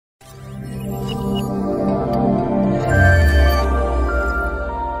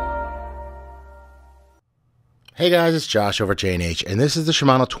Hey guys, it's Josh over at J&H, and this is the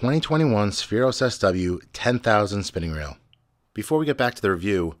Shimano 2021 Spheros SW10000 spinning reel. Before we get back to the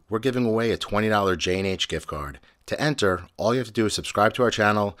review, we're giving away a $20 J&H gift card. To enter, all you have to do is subscribe to our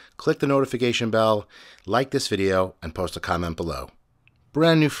channel, click the notification bell, like this video, and post a comment below.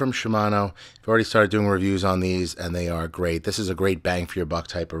 Brand new from Shimano. We've already started doing reviews on these, and they are great. This is a great bang for your buck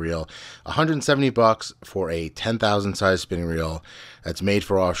type of reel. $170 for a 10,000 size spinning reel that's made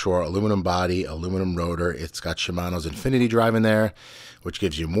for offshore, aluminum body, aluminum rotor. It's got Shimano's Infinity drive in there, which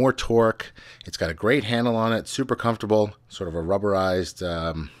gives you more torque. It's got a great handle on it, super comfortable, sort of a rubberized,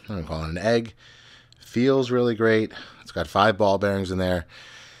 I'm going to call it an egg. Feels really great. It's got 5 ball bearings in there.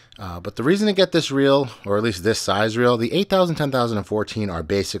 But the reason to get this reel, or at least this size reel, the 8000, 10,000, and 14 are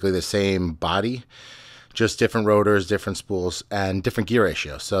basically the same body, just different rotors, different spools, and different gear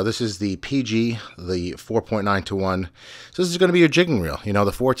ratios. So this is the PG, the 4.9 to 1. So this is going to be your jigging reel. You know, the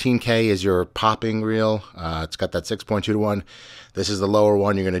 14K is your popping reel. It's got that 6.2 to 1. This is the lower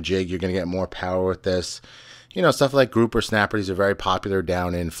one. You're going to jig. You're going to get more power with this. You know, stuff like grouper snapper, these are very popular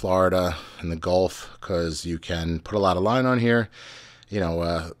down in Florida and the Gulf because you can put a lot of line on here. You know,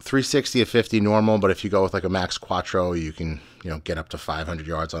 360 to 50 normal, but if you go with like a Max Quattro, you can, get up to 500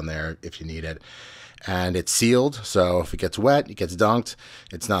 yards on there if you need it. And it's sealed, so if it gets wet, it gets dunked,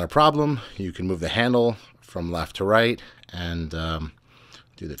 it's not a problem. You can move the handle from left to right and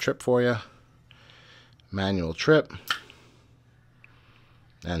do the trip for you. Manual trip.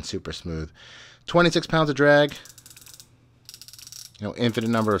 And super smooth. 26 pounds of drag. Infinite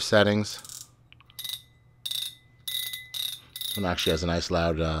number of settings. This one actually has a nice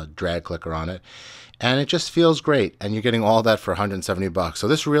loud drag clicker on it, and it just feels great, and you're getting all that for $170. So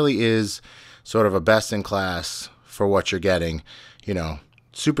this really is sort of a best in class for what you're getting.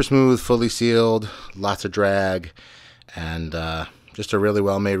 Super smooth, fully sealed, lots of drag, and just a really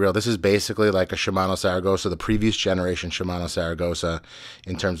well-made reel. This is basically like a Shimano Saragossa, the previous generation Shimano Saragossa,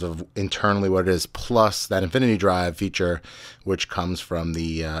 in terms of internally what it is, plus that Infinity drive feature, which comes from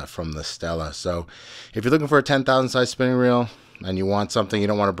the Stella. So if you're looking for a 10,000 size spinning reel and you want something, you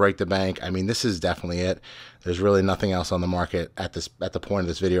don't want to break the bank, I mean, this is definitely it. There's really nothing else on the market at the point of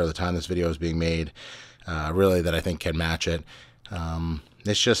this video, or the time this video is being made, really, that I think can match it.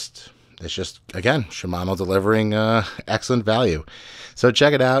 It's just, again, Shimano delivering excellent value. So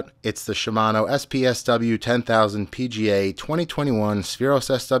check it out. It's the Shimano SPSW10000PGA 2021 Spheros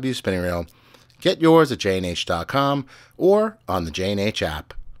SW spinning reel. Get yours at jnh.com or on the J&H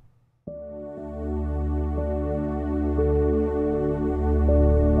app.